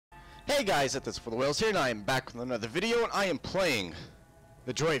Hey guys, Sethizftw here, and I am back with another video, and I am playing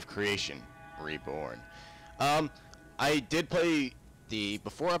The Joy of Creation, Reborn. I did play the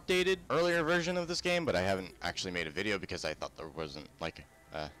before updated earlier version of this game, but I haven't actually made a video because I thought there wasn't like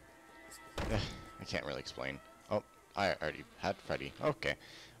I can't really explain. Oh, I already had Freddy. Okay,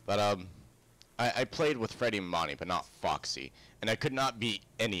 but I played with Freddy and Monty, but not Foxy, and I could not beat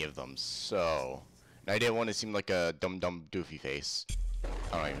any of them. So, and I didn't want to seem like a dumb doofy face.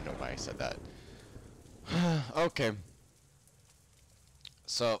 I don't even know why I said that. Okay.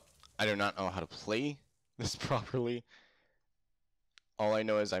 So, I do not know how to play this properly. All I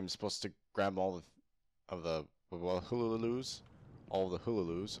know is I'm supposed to grab all of the hulaloos. All the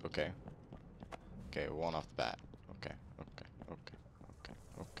hulaloos. Okay. Okay, one off the bat. Okay.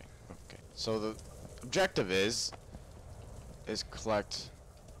 So the objective is collect...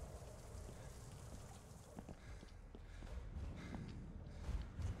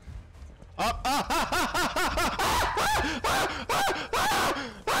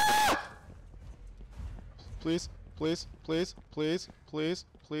 Please.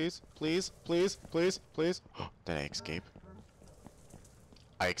 Did I escape?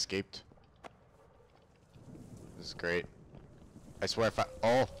 I escaped. This is great. I swear if I...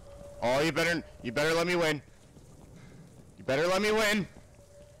 Oh, you better let me win. You better let me win.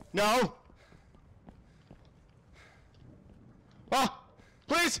 No! Oh!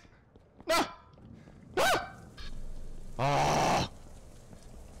 Please! No! Oh!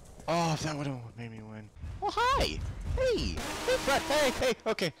 Oh, if that would have made me win. Oh, hi! Hey! Hey, Fred! Hey!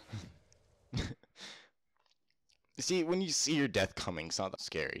 Okay. You see, when you see your death coming, it's not that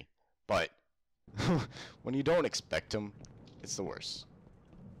scary. But, when you don't expect them, it's the worst.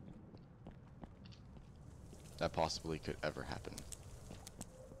 That possibly could ever happen.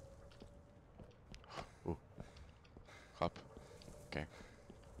 Ooh. Cup. Okay.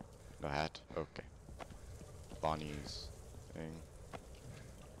 No hat. Okay. Bonnie's thing.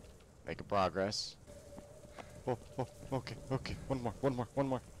 Making progress. Oh, okay. One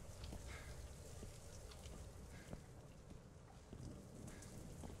more.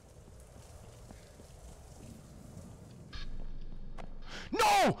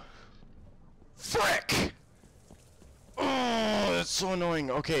 No! Frick! Oh, that's so annoying.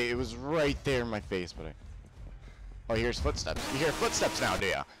 Okay, it was right there in my face, but Oh, here's footsteps. You hear footsteps now, do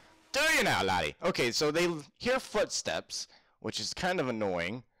ya? Do you now, laddie? Okay, so they hear footsteps, which is kind of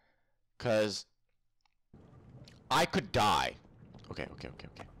annoying, because I could die. Okay.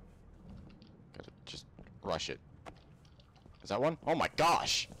 Gotta just rush it. Is that one? Oh my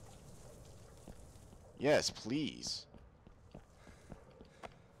gosh! Yes, please.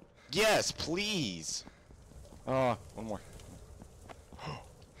 Yes, please! Oh, one more.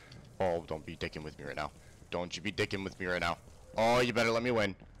 Oh, don't be dicking with me right now. Don't you be dicking with me right now. Oh, you better let me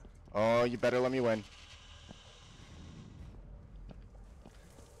win. Oh, you better let me win.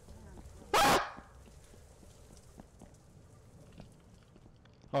 Ah!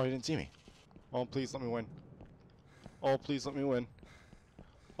 Oh, he didn't see me. Oh, please let me win. Oh, please let me win.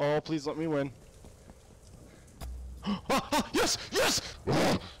 Oh, please let me win. Yes!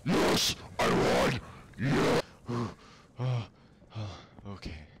 Oh, yes! I won! Yeah!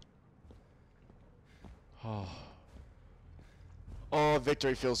 Okay. Oh,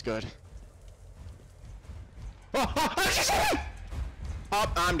 victory feels good. Oh,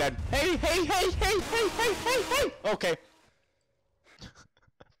 I'm dead. Hey! Okay.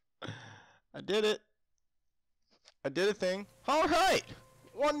 I did it. I did a thing. Alright!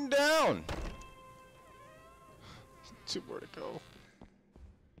 One down! 2 more to go.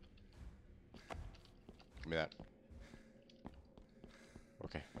 Give me that.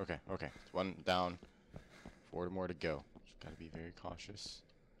 Okay. 1 down. 4 more to go. Just gotta be very cautious.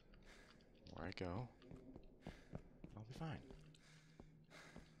 Where I go, I'll be fine.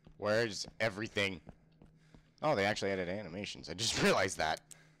 Where's everything? Oh, they actually added animations. I just realized that.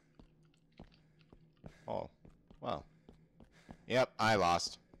 Oh, well. Yep, I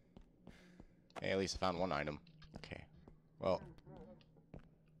lost. Hey, at least I found 1 item. Okay. Well.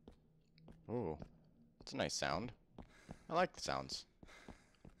 Ooh. That's a nice sound. I like the sounds.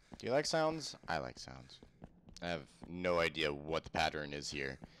 Do you like sounds? I like sounds. I have no idea what the pattern is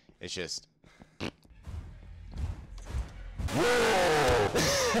here. It's just... Whoa!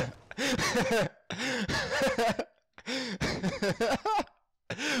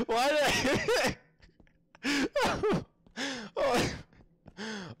 Why did I...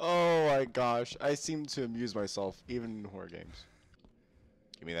 Oh my gosh. I seem to amuse myself, even in horror games.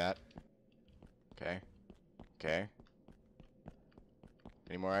 Give me that. Okay.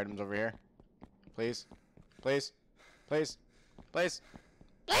 Any more items over here? Please?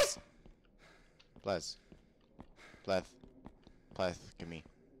 Pleth. Pleth. Pleth. Give me.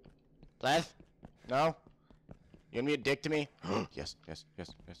 Pleth? No? You gonna be a dick to me? Yes, yes,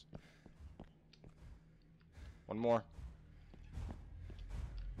 yes, yes. One more.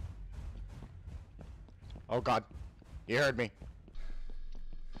 Oh god. You heard me.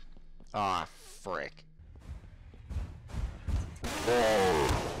 Ah, frick.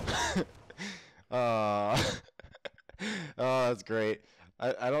 Oh, that's great.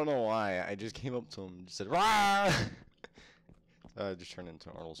 I don't know why. I just came up to him and just said, "Rah!" Just turned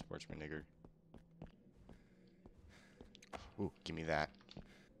into Arnold Schwarzenegger. Ooh, give me that.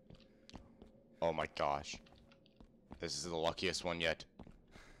 Oh my gosh. This is the luckiest one yet.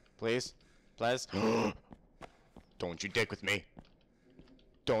 Please? Please? Don't you dick with me.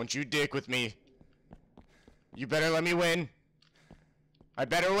 Don't you dick with me. You better let me win. I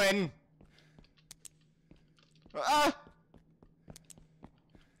better win. Ah!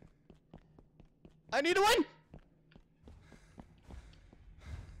 I need to win.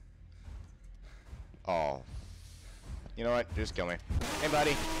 Oh. You know what? Just kill me. Hey,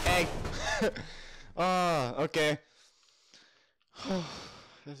 buddy. Hey. Oh, okay.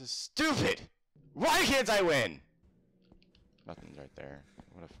 This is stupid. Why can't I win? Nothing's right there.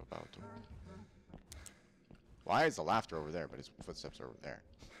 What if about... Why is the laughter over there, but his footsteps are over there?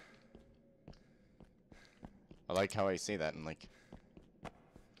 I like how I say that in, like,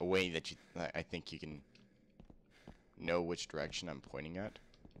 a way that I think you can know which direction I'm pointing at.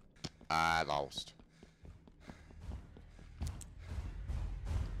 I lost.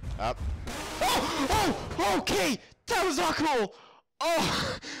 Up. Oh! Okay! That was not cool!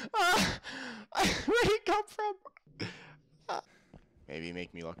 Oh! Where'd it come from? Maybe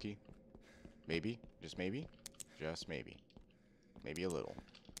make me lucky. Maybe. Just maybe. Just maybe. Maybe a little.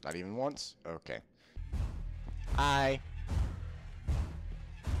 Not even once? Okay. Hi.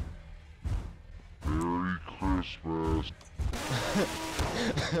 Merry Christmas.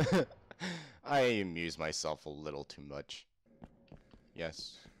 I amuse myself a little too much.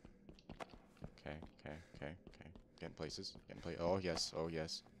 Yes. Okay, okay, okay, okay. Getting places. Getting oh yes, oh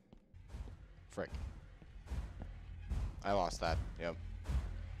yes. Frick. I lost that. Yep.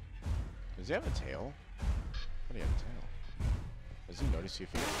 Does he have a tail? How do you have a tail? Does he notice you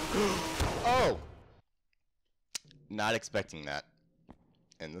if he Oh! Not expecting that.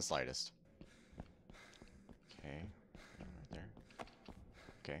 In the slightest. Okay. Right there.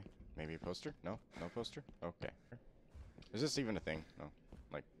 Okay. Maybe a poster? No? No poster? Okay. Is this even a thing? No.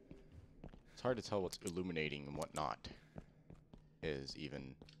 Like, it's hard to tell what's illuminating and what not is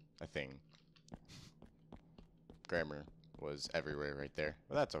even a thing. Grammar was everywhere right there.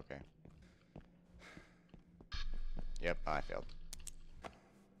 But that's okay. Yep, I failed.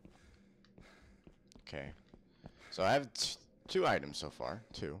 Okay. So I have two items so far.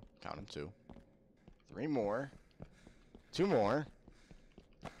 Two. Count them, two. 3 more. 2 more.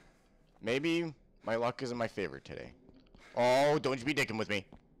 Maybe my luck isn't my favorite today. Oh, don't you be dicking with me.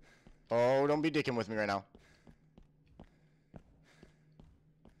 Oh, don't be dicking with me right now.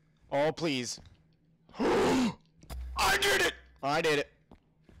 Oh, please. I did it! I did it.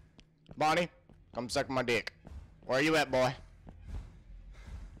 Bonnie, come suck my dick. Where are you at, boy?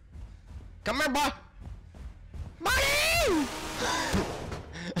 Come here, boy! Bonnie!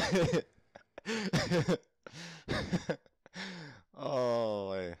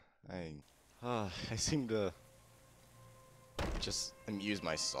 Oh, I seem to just amuse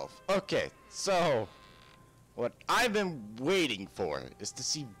myself. Okay, so what I've been waiting for is to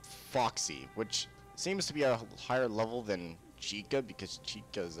see Foxy, which seems to be a higher level than Chica because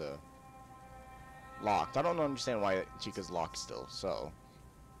Chica's locked. I don't understand why Chica's locked still, so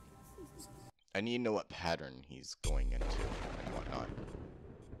I need to know what pattern he's going into and whatnot.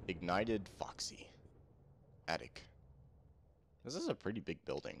 Ignited Foxy. Attic. This is a pretty big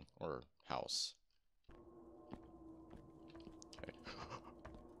building, or house. Okay.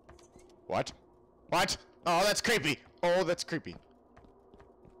 What? What? Oh, that's creepy! Oh, that's creepy.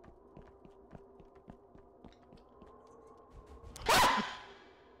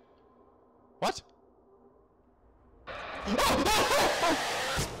 What?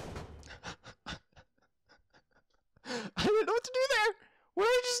 I didn't know what to do there! What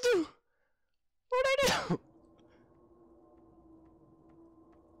did I just do? What did I do?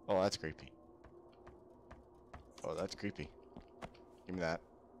 Oh, that's creepy. Oh, that's creepy. Give me that.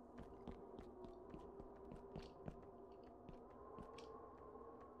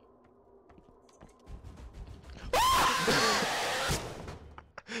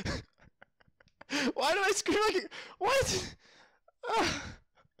 Why do I scream like... What?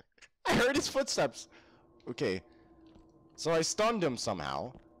 I heard his footsteps. Okay. So I stunned him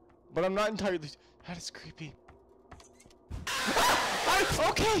somehow.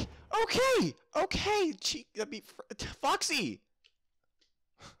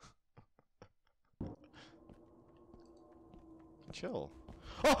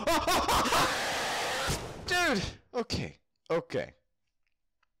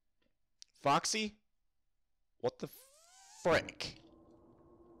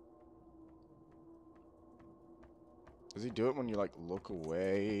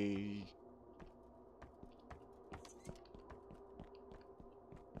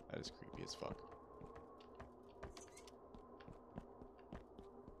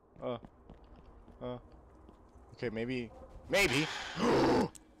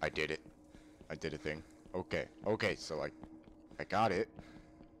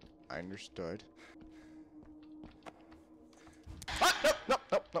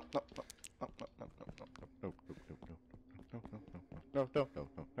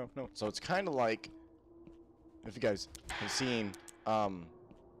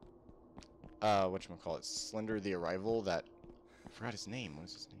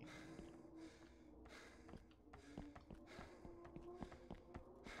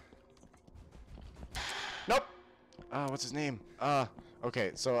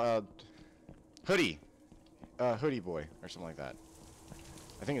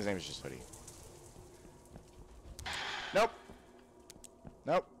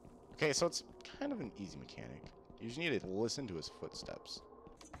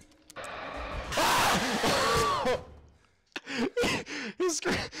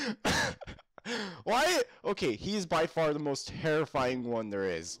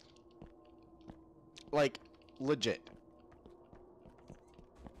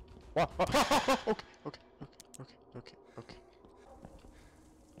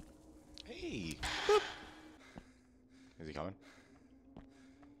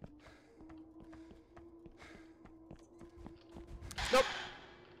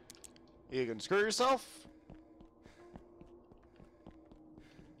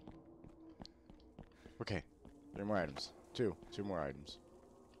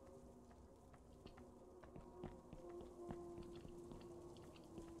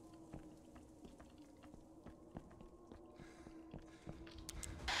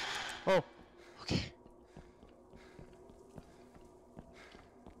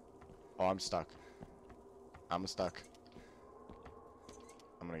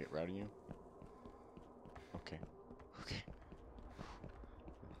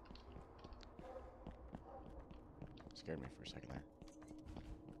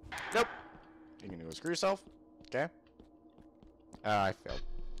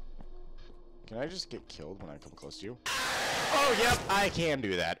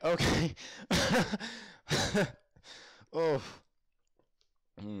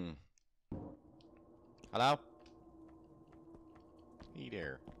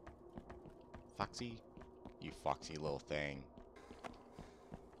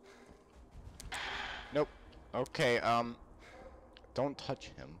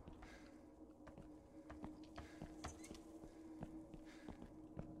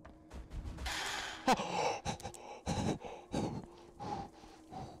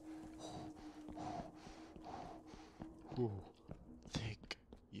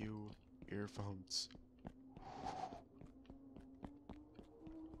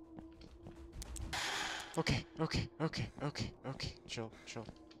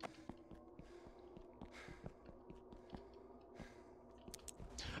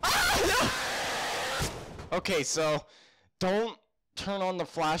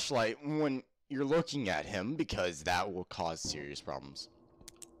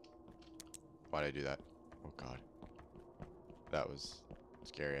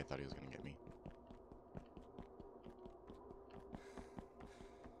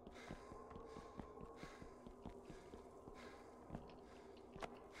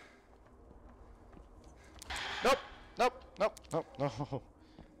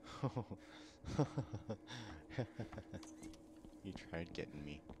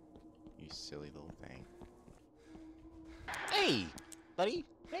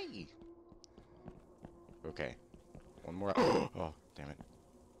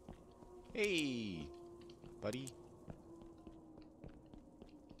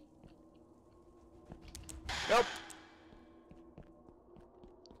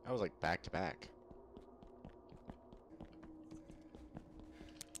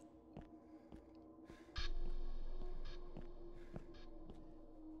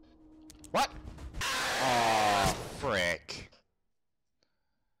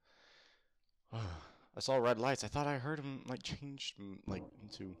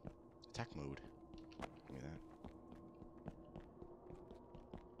 Attack mode. Give me that.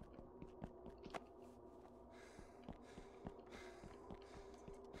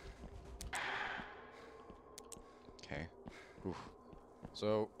 Okay. Oof.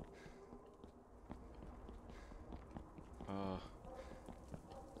 So.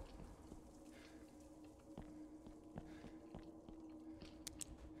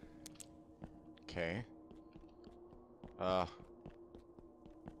 Okay.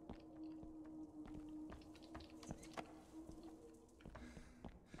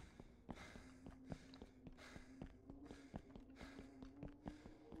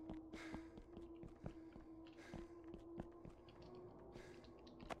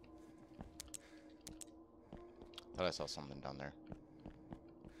 Thought I saw something down there.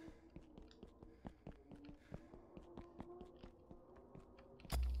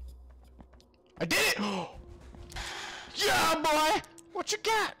 I did it! Yeah, boy! What you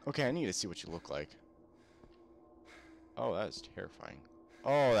got? Okay, I need to see what you look like. Oh, that is terrifying.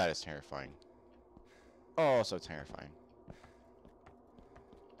 Oh, that is terrifying. Oh, so terrifying.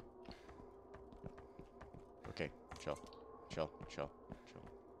 Okay, chill. Chill, chill, chill.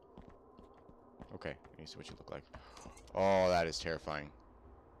 Okay, I need to see what you look like. Oh, that is terrifying.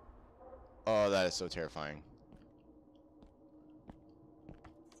 Oh, that is so terrifying.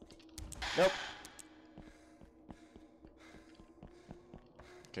 Nope.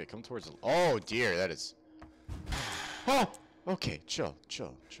 Okay, come towards the... Oh, dear, that is... Oh! Okay, chill,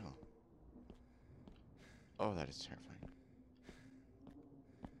 chill, chill. Oh, that is terrifying.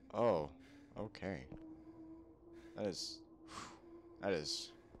 Oh, okay. That is... That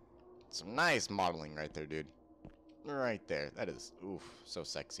is... Some nice modeling right there, dude. Right there. That is... Oof, so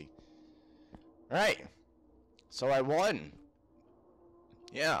sexy. Alright. So I won.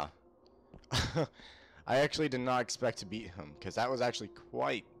 Yeah. I actually did not expect to beat him, because that was actually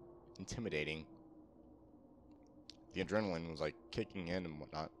quite intimidating. The adrenaline was like kicking in and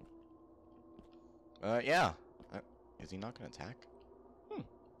whatnot. Yeah. Is he not going to attack?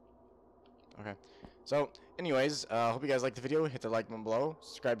 Okay. So, anyways, hope you guys liked the video. Hit the like button below.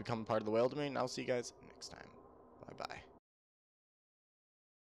 Subscribe, become part of the whale domain. I'll see you guys next time. Bye-bye.